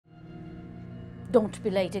Don't be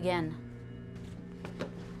late again.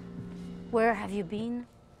 Where have you been?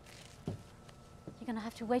 You're gonna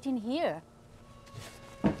have to wait in here.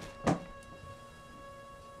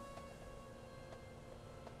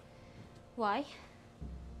 Why?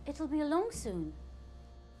 It'll be along soon.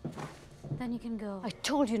 Then you can go. I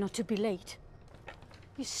told you not to be late.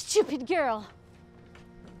 You stupid girl.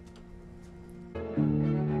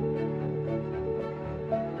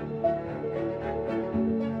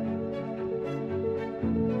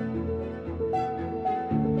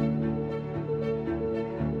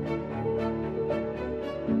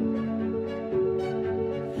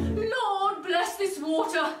 Lord bless this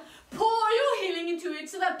water. Pour your healing into it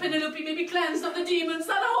so that Penelope may be cleansed of the demons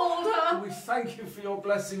that hold her. We thank you for your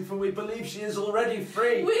blessing, for we believe she is already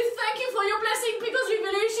free. We thank you for your blessing because we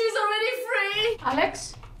believe she is already free.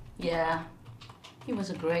 Alex? Yeah, he was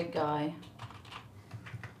a great guy.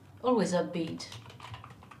 Always upbeat.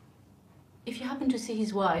 If you happen to see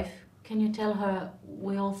his wife, can you tell her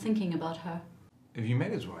we're all thinking about her? Have you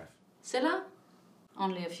met his wife? Scylla?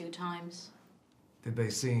 Only a few times. Did they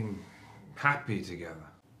seem happy together?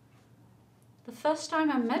 The first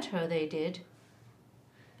time I met her, they did.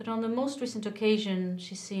 But on the most recent occasion,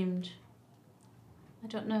 she seemed... I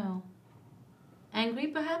don't know. Angry,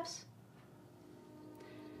 perhaps?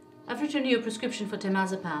 I've written you a prescription for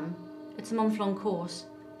temazepam. It's a month-long course.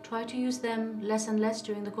 Try to use them less and less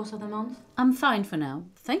during the course of the month. I'm fine for now.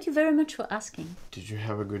 Thank you very much for asking. Did you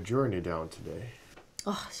have a good journey down today?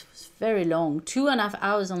 Oh, it was very long. 2.5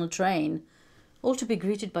 hours on the train. All to be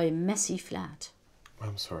greeted by a messy flat.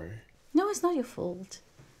 I'm sorry. No, it's not your fault.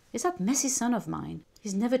 It's that messy son of mine.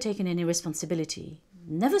 He's never taken any responsibility.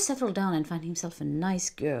 Never settled down and found himself a nice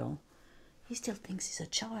girl. He still thinks he's a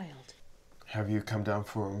child. Have you come down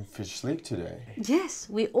from Fish Lake today? Yes,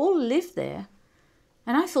 we all live there.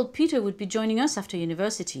 And I thought Peter would be joining us after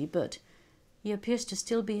university, but he appears to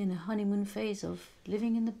still be in the honeymoon phase of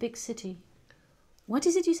living in the big city. What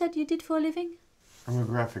is it you said you did for a living? I'm a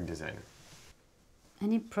graphic designer.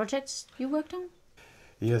 Any projects you worked on?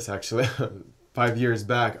 Yes, actually. 5 years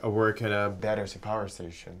back, I worked at a battery power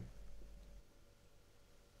station.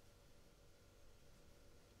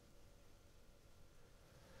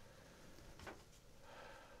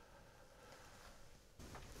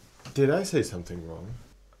 Did I say something wrong?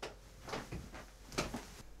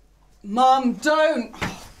 Mum, don't!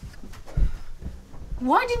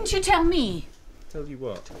 Why didn't you tell me? Tell you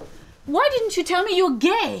what? Why didn't you tell me you're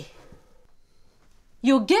gay?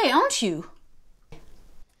 You're gay, aren't you?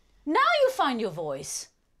 Now you find your voice.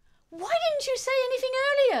 Why didn't you say anything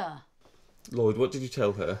earlier? Lloyd, what did you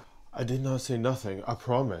tell her? I did not say nothing, I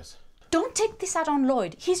promise. Don't take this out on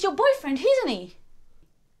Lloyd. He's your boyfriend, isn't he?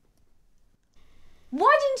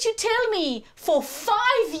 Why didn't you tell me for 5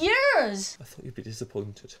 years? I thought you'd be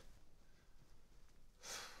disappointed.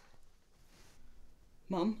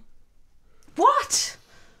 Mum, What?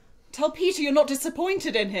 tell Peter you're not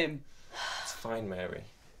disappointed in him. It's fine, Mary.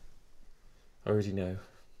 I already know.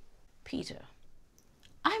 Peter,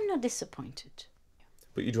 I'm not disappointed.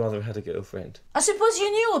 But you'd rather have had a girlfriend. I suppose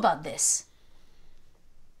you knew about this.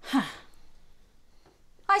 Huh.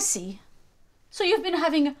 I see. So you've been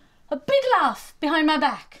having a big laugh behind my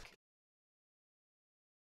back.